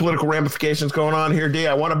a lot of political ramifications going on here, D.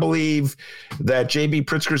 I want to believe that J.B.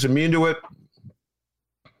 Pritzker's immune to it,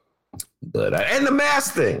 but and the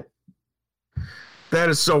mask thing. That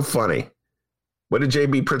is so funny. What did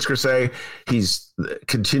J.B. Pritzker say? He's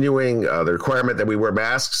continuing the requirement that we wear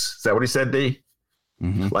masks. Is that what he said, D?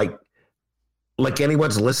 Mm-hmm. Like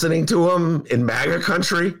anyone's listening to him in MAGA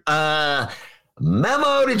country?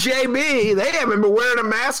 Memo to JB. They haven't been wearing a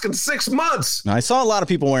mask in 6 months. Now, I saw a lot of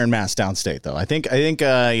people wearing masks downstate, though. I think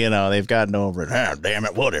they've gotten over it. Damn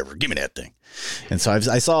it, whatever. Give me that thing. And so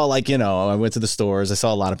I saw I went to the stores. I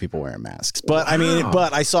saw a lot of people wearing masks. But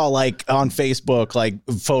but I saw on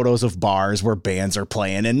Facebook photos of bars where bands are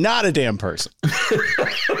playing and not a damn person.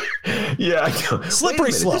 Yeah, I know.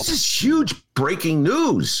 Slippery slope. This is huge breaking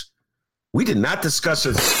news. We did not discuss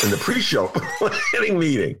it in the pre-show planning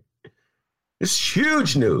meeting. It's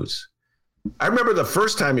huge news. I remember the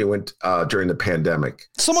first time you went during the pandemic.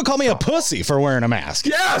 Someone called me a pussy for wearing a mask.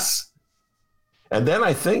 Yes. And then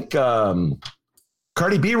I think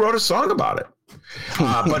Cardi B wrote a song about it.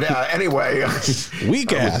 But anyway,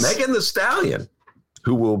 weak ass. Megan Thee Stallion,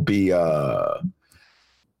 who will be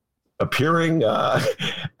appearing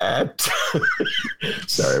at.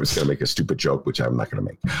 Sorry, I was going to make a stupid joke, which I'm not going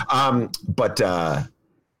to make.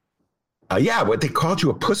 What they called you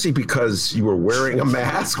a pussy because you were wearing a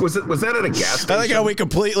mask? Was that at a gas station? I like how we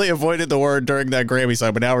completely avoided the word during that Grammy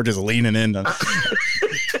song, but now we're just leaning in.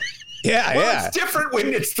 Yeah. It's different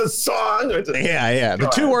when it's the song. Yeah. The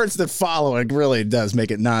two words that follow it really does make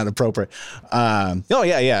it not appropriate.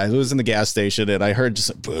 It was in the gas station, and I heard just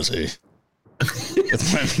a pussy.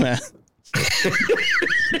 That's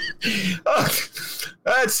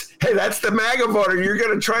the MAGA voter. You're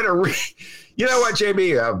going to try to You know what,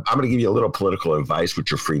 JB? I'm going to give you a little political advice,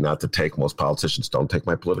 which you're free not to take. Most politicians don't take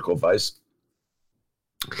my political advice.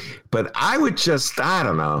 But I would I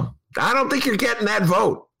don't know. I don't think you're getting that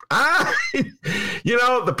vote.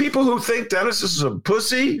 The people who think Dennis is a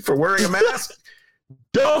pussy for wearing a mask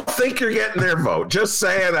don't think you're getting their vote. Just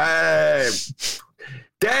saying, that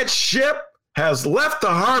ship has left the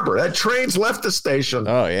harbor. That train's left the station.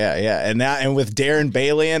 Oh, yeah. And with Darren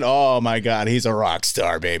Balian, oh, my God, he's a rock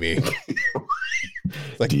star, baby.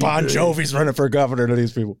 Bon Jovi's running for governor to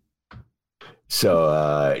these people. So,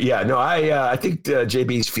 I think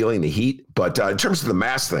JB's feeling the heat. But in terms of the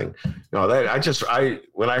mask thing,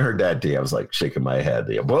 when I heard that, D, I was like shaking my head.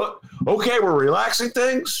 Well, okay, we're relaxing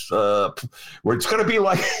things. It's going to be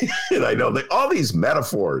like, and I know all these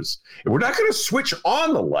metaphors. We're not going to switch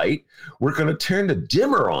on the light. We're going to turn the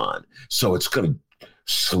dimmer on. So it's going to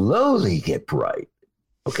slowly get bright.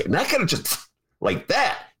 Okay, not going to just like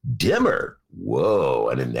that. Dimmer. Whoa,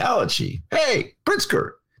 an analogy. Hey,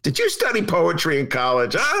 Pritzker. Did you study poetry in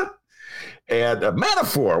college, huh? And a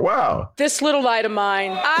metaphor, wow. This little light of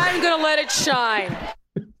mine, I'm going to let it shine.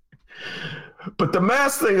 But the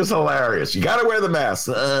mask thing is hilarious. You got to wear the mask.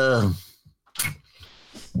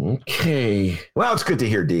 Okay. Well, it's good to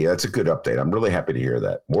hear, D. That's a good update. I'm really happy to hear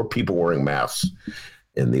that. More people wearing masks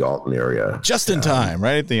in the Alton area. Just in time,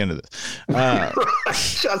 right at the end of this.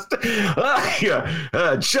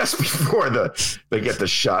 Just before they get the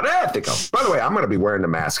shot. By the way, I'm going to be wearing the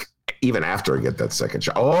mask even after I get that second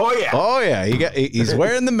shot. Oh, yeah. He's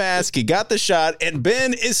wearing the mask. He got the shot. And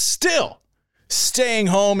Ben is still staying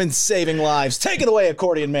home and saving lives. Take it away,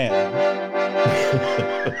 accordion man.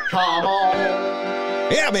 Come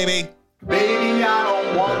on. Yeah, baby. Baby, I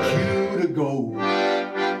don't want you to go.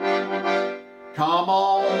 Come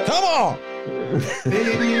on. Come on.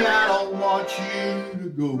 Baby, I don't want you to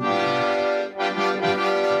go.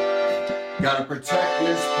 Gotta protect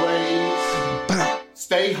this place.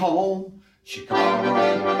 Stay home,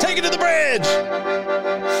 Chicago. Take it to the bridge.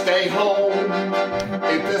 Stay home.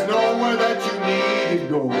 If there's nowhere that you need to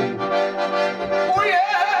go. Oh,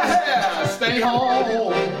 yeah. Stay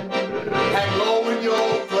home. Hang low in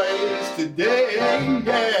your place today.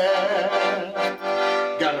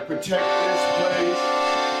 Yeah. Gotta protect this place.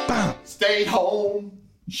 Stay home,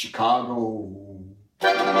 Chicago.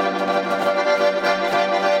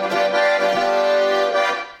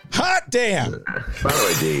 Hot damn. By the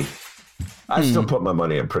way, D, I still put my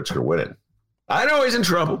money on Pritzker winning. I know he's in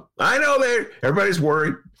trouble. I know everybody's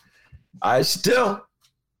worried. I still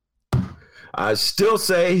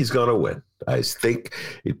say he's going to win. I think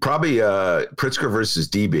it probably Pritzker versus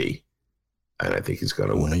DB. and I think he's going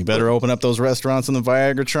to win. You better open up those restaurants in the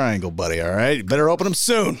Viagra Triangle, buddy, all right? You better open them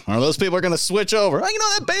soon, or those people are going to switch over. Oh, you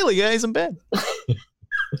know that Bailey guy, he's in bed.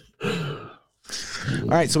 All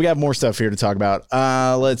right, so we have more stuff here to talk about.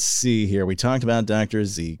 Let's see here. We talked about Dr.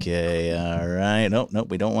 ZK. All right. Nope,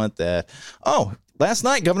 we don't want that. Oh, last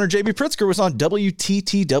night, Governor J.B. Pritzker was on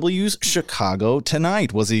WTTW's Chicago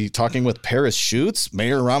Tonight. Was he talking with Paris Schutz,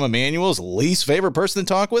 Mayor Rahm Emanuel's least favorite person to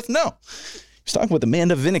talk with? No. He was talking with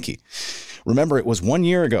Amanda Vinicky. Remember, it was 1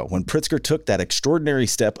 year ago when Pritzker took that extraordinary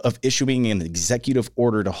step of issuing an executive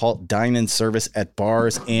order to halt dine-in service at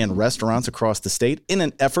bars and restaurants across the state in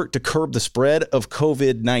an effort to curb the spread of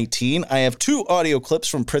COVID-19. I have 2 audio clips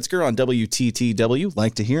from Pritzker on WTTW.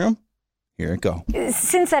 Like to hear them? Here it go.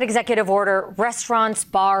 Since that executive order, restaurants,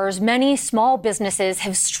 bars, many small businesses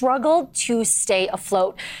have struggled to stay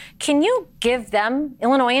afloat. Can you give them,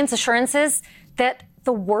 Illinoisans, assurances that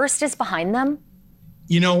the worst is behind them?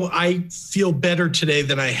 You know, I feel better today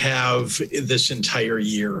than I have this entire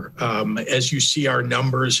year. As you see, our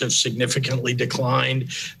numbers have significantly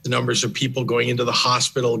declined. The numbers of people going into the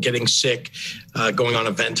hospital, getting sick, going on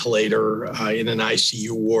a ventilator in an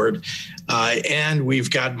ICU ward. And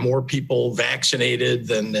we've got more people vaccinated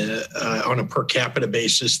than on a per capita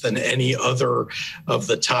basis than any other of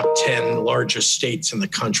the top 10 largest states in the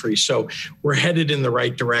country. So we're headed in the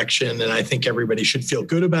right direction. And I think everybody should feel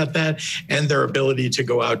good about that. And their ability to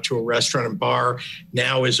go out to a restaurant and bar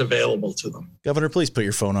now is available to them. Governor, please put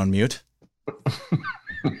your phone on mute.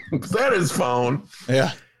 That is phone.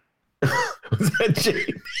 Yeah.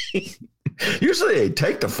 Usually they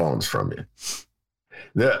take the phones from you.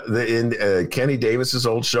 In Kenny Davis's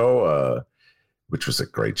old show, which was a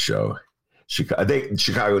great show,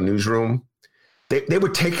 Chicago Newsroom, they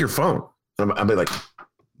would take your phone. I mean, like,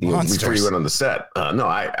 before you went on the set. No,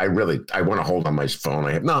 I want to hold on my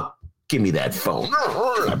phone. No, give me that phone.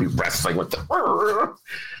 I'd be wrestling with the.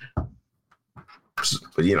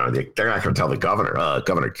 But you know, they're not going to tell the governor.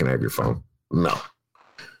 Governor, can I have your phone? No.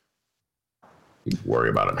 You worry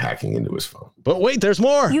about him hacking into his phone. But wait, there's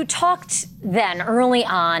more. You talked then early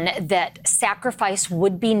on that sacrifice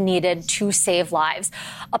would be needed to save lives.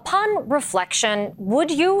 Upon reflection, would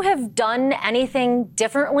you have done anything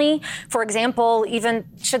differently? For example, even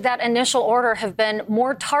should that initial order have been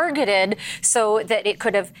more targeted so that it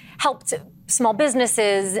could have helped small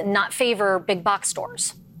businesses not favor big box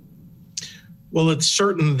stores? Well, it's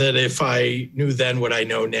certain that if I knew then what I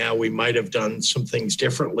know now, we might have done some things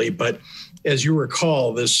differently. But as you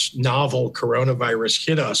recall, this novel coronavirus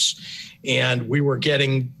hit us, and we were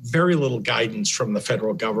getting very little guidance from the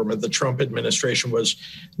federal government. The Trump administration was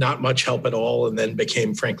not much help at all, and then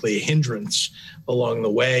became, frankly, a hindrance along the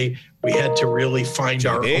way. We had to really find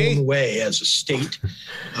our own way as a state,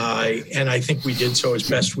 and I think we did so as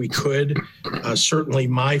best we could. Certainly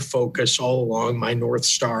my focus all along, my North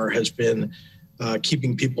Star, has been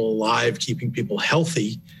keeping people alive, keeping people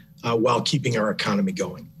healthy, while keeping our economy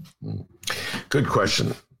going. Good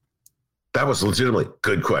question. That was legitimately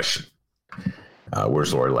good question.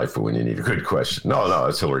 Where's Lori Lightfoot when you need a good question? No,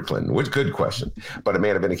 it's Hillary Clinton. Good question. But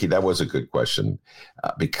Amanda Vinicky, that was a good question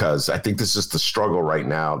because I think this is the struggle right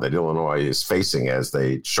now that Illinois is facing as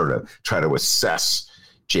they sort of try to assess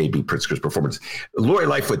J.B. Pritzker's performance. Lori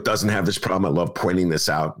Lightfoot doesn't have this problem. I love pointing this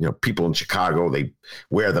out. You know, people in Chicago, they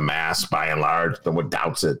wear the mask by and large. No one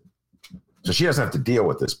doubts it. So she doesn't have to deal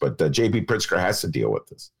with this, but J.B. Pritzker has to deal with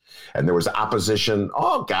this. And there was opposition.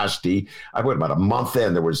 Oh, gosh, I went about a month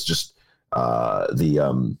in. There was just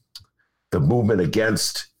the movement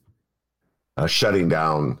against shutting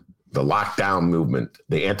down, the lockdown movement,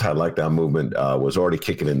 the anti-lockdown movement was already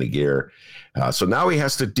kicking into gear. So now he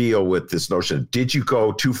has to deal with this notion. Did you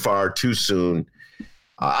go too far too soon?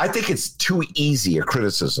 I think it's too easy a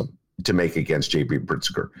criticism to make against J.B.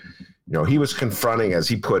 Pritzker. You know, he was confronting, as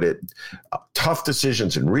he put it, tough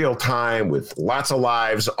decisions in real time with lots of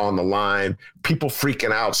lives on the line, people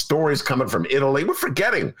freaking out, stories coming from Italy. We're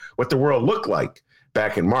forgetting what the world looked like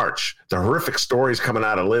back in March. The horrific stories coming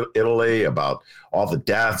out of Italy about all the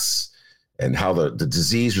deaths and how the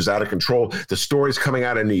disease was out of control. The stories coming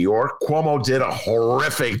out of New York. Cuomo did a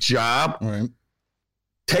horrific job. All right.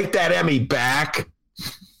 Take that Emmy back.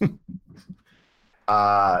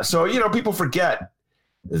 So, you know, people forget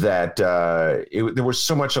that there was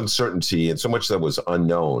so much uncertainty and so much that was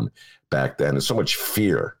unknown back then and so much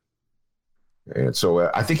fear. And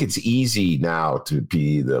so I think it's easy now to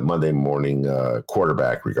be the Monday morning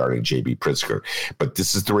quarterback regarding J.B. Pritzker. But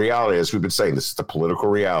this is the reality, as we've been saying, this is the political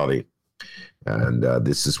reality. And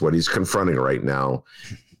this is what he's confronting right now.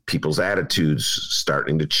 People's attitudes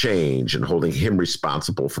starting to change and holding him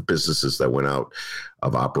responsible for businesses that went out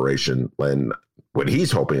of operation. And what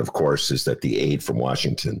he's hoping, of course, is that the aid from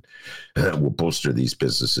Washington will bolster these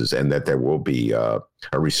businesses and that there will be a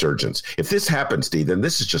resurgence. If this happens, Dee, then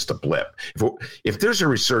this is just a blip. If there's a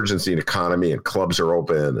resurgence in the economy and clubs are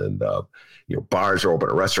open and bars are open,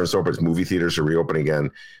 restaurants are open, movie theaters are reopening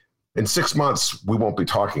again, in 6 months, we won't be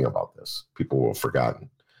talking about this. People will have forgotten.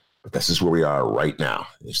 But this is where we are right now.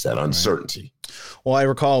 It's that uncertainty. Well, I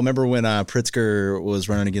remember when Pritzker was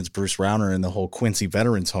running against Bruce Rauner and the whole Quincy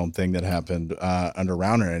Veterans Home thing that happened under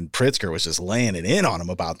Rauner, and Pritzker was just laying it in on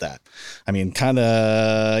him about that. I mean, kind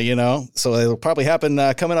of, so it'll probably happen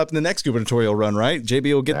coming up in the next gubernatorial run, right?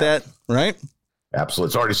 JB will get that, right? Absolutely.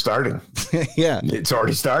 It's already starting. Yeah. It's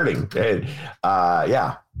already starting. And,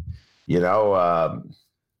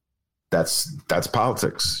 that's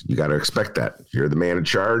politics. You got to expect that. You're the man in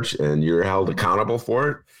charge and you're held accountable for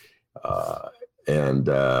it.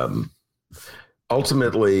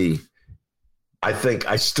 Ultimately,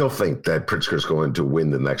 I still think that Pritzker's going to win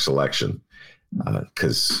the next election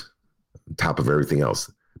because on top of everything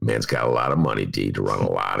else, man's got a lot of money, D, to run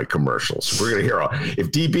a lot of commercials. We're going to hear,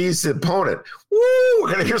 if DB's the opponent, we're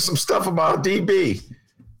going to hear some stuff about DB.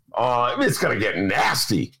 It's going to get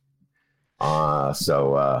nasty.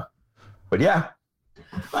 But yeah,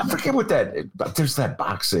 I forget what there's that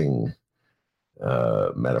boxing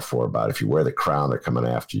metaphor about if you wear the crown, they're coming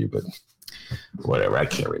after you, but whatever. I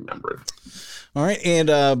can't remember it. All right.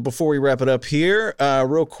 And before we wrap it up here,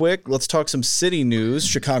 real quick, let's talk some city news.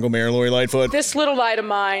 Chicago Mayor Lori Lightfoot. This little light of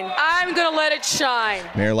mine, I'm going to let it shine.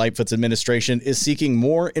 Mayor Lightfoot's administration is seeking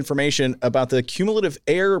more information about the cumulative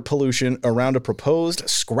air pollution around a proposed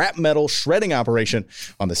scrap metal shredding operation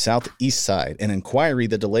on the southeast side, an inquiry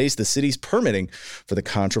that delays the city's permitting for the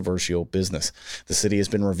controversial business. The city has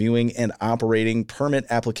been reviewing an operating permit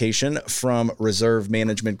application from Reserve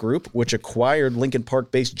Management Group, which acquired Lincoln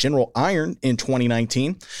Park-based General Iron in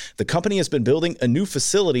 2019. The company has been building a new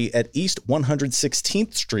facility at East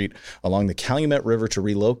 116th Street along the Calumet River to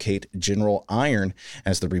relocate General Iron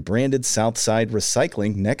as the rebranded Southside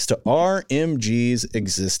Recycling next to RMG's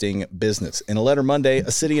existing business. In a letter Monday,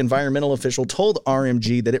 a city environmental official told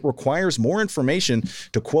RMG that it requires more information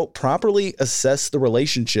to, quote, properly assess the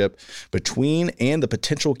relationship between and the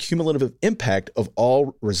potential cumulative impact of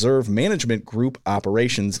all Reserve Management Group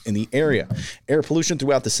operations in the area. Air pollution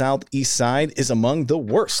throughout the southeast side is among the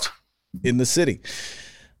worst in the city.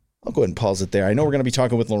 I'll go ahead and pause it there. I know we're going to be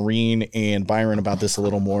talking with Lorene and Byron about this a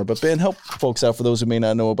little more, but Ben, help folks out for those who may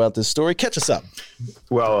not know about this story. Catch us up.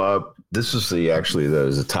 Well, this is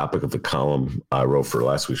the topic of the column I wrote for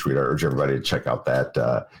last week's read. I urge everybody to check out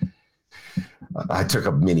that. I took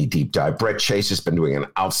a mini deep dive. Brett Chase has been doing an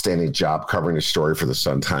outstanding job covering the story for the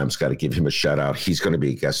Sun-Times. Got to give him a shout out. He's going to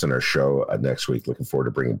be a guest on our show next week. Looking forward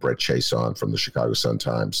to bringing Brett Chase on from the Chicago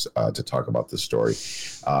Sun-Times to talk about this story.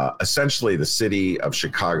 Essentially, the city of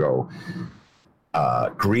Chicago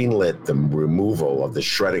greenlit the removal of the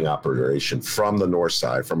shredding operation from the north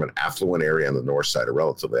side, from an affluent area on the north side, a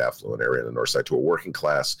relatively affluent area on the north side, to a working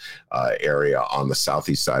class area on the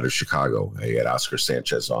southeast side of Chicago. I had Oscar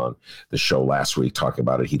Sanchez on the show last week talking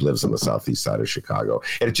about it. He lives on the southeast side of Chicago.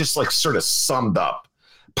 And it just sort of summed up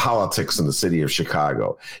politics in the city of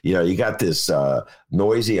Chicago. You got this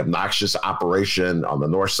noisy, obnoxious operation on the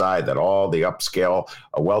north side that all the upscale,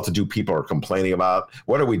 well-to-do people are complaining about.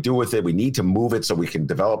 What do we do with it? We need to move it so we can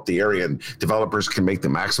develop the area and developers can make the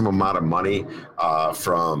maximum amount of money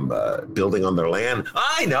from building on their land.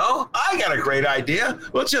 I know. I got a great idea.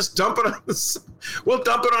 Let's just dump it on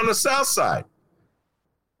the south side.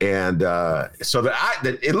 And so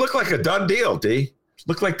it looked like a done deal, D.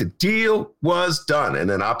 Looked like the deal was done. And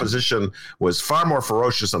then opposition was far more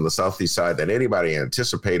ferocious on the southeast side than anybody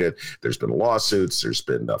anticipated. There's been lawsuits. There's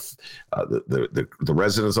been the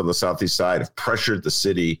residents on the southeast side have pressured the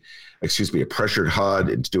city, pressured HUD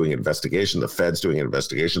into doing an investigation. The Fed's doing an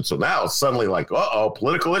investigation. So now it's suddenly like,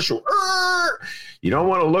 political issue. You don't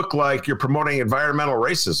want to look like you're promoting environmental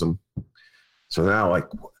racism. So now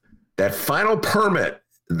that final permit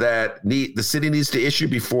that the city needs to issue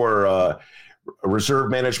before a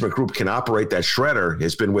Reserve Management Group can operate that shredder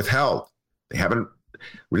has been withheld. They haven't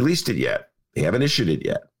released it yet. They haven't issued it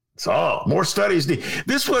yet. So more studies.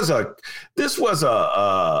 This was a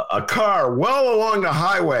car well along the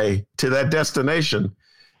highway to that destination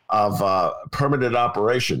of permitted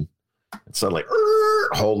operation. And suddenly,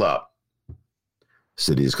 hold up.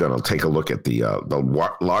 City is going to take a look at the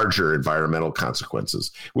larger environmental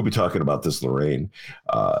consequences. We'll be talking about this, Lorene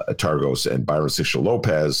Targos and Byron Sichel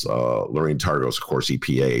Lopez. Lorene Targos, of course,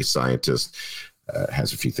 EPA scientist,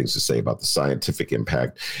 has a few things to say about the scientific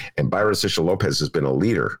impact. And Byron Sichel Lopez has been a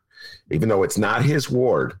leader, even though it's not his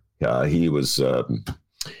ward. He was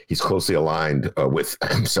he's closely aligned with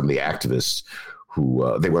some of the activists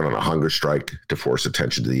who they went on a hunger strike to force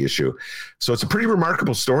attention to the issue. So it's a pretty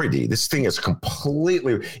remarkable story, D. This thing is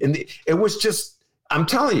completely, it was just, I'm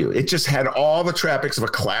telling you, it just had all the trappings of a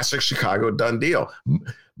classic Chicago done deal.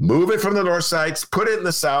 Move it from the north side, put it in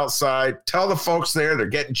the south side, tell the folks there they're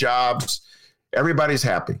getting jobs. Everybody's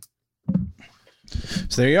happy.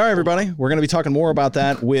 So there you are, everybody. We're going to be talking more about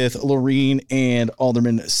that with Lorene and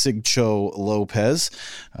Alderman Sigcho Lopez.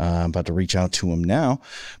 I'm about to reach out to him now.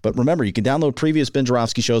 But remember, you can download previous Ben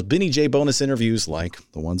Joravsky shows, Benny J bonus interviews like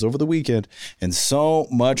the ones over the weekend, and so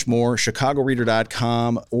much more.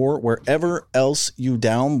 ChicagoReader.com or wherever else you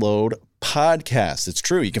download podcasts. It's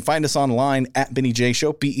true. You can find us online at Benny J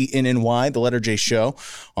Show, BENNY, the letter J Show,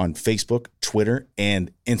 on Facebook, Twitter,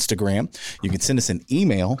 and Instagram. You can send us an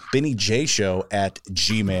email,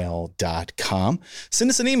 BennyJShow@gmail.com.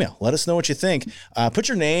 Send us an email. Let us know what you think. Put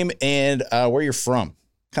your name and where you're from.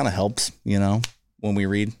 Kind of helps, when we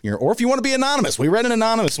read your, or if you want to be anonymous. We read an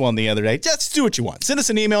anonymous one the other day. Just do what you want. Send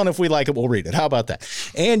us an email, and if we like it, we'll read it. How about that?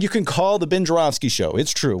 And you can call the Ben Joravsky Show.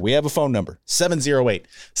 It's true. We have a phone number,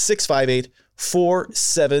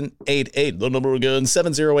 708-658-4788. The number again,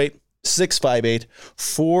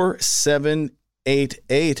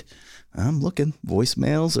 708-658-4788. I'm looking.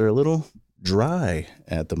 Voicemails are a little dry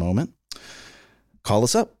at the moment. Call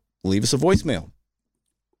us up. Leave us a voicemail.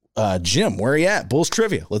 Jim, where are you at? Bulls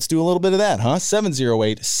Trivia. Let's do a little bit of that, huh?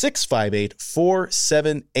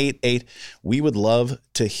 708-658-4788. We would love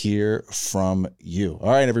to hear from you.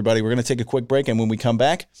 All right, everybody, we're going to take a quick break, and when we come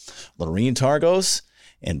back, Lorene Targos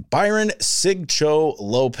and Byron Sigcho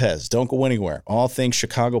Lopez. Don't go anywhere. All things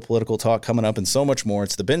Chicago political talk coming up and so much more.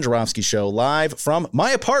 It's the Ben Joravsky Show live from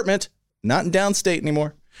my apartment, not in downstate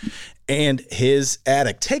anymore, and his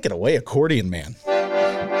attic. Take it away, accordion man.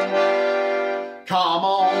 Come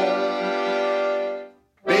on,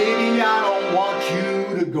 baby, I don't want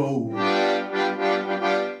you to go.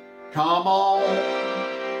 Come on,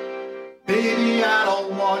 baby, I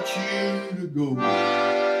don't want you to go.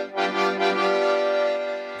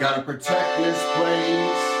 Gotta protect this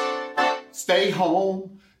place. Stay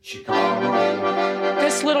home, Chicago.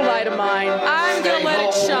 This little light of mine, I'm gonna let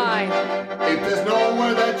it shine. If there's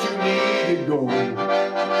nowhere that you need to go,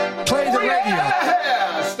 Play the radio.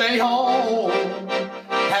 yeah, stay home.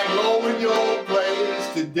 Hang low in your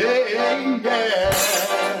place today, yeah.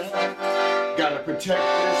 Gotta protect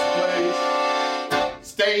this place.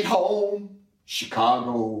 Stay home,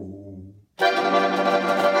 Chicago.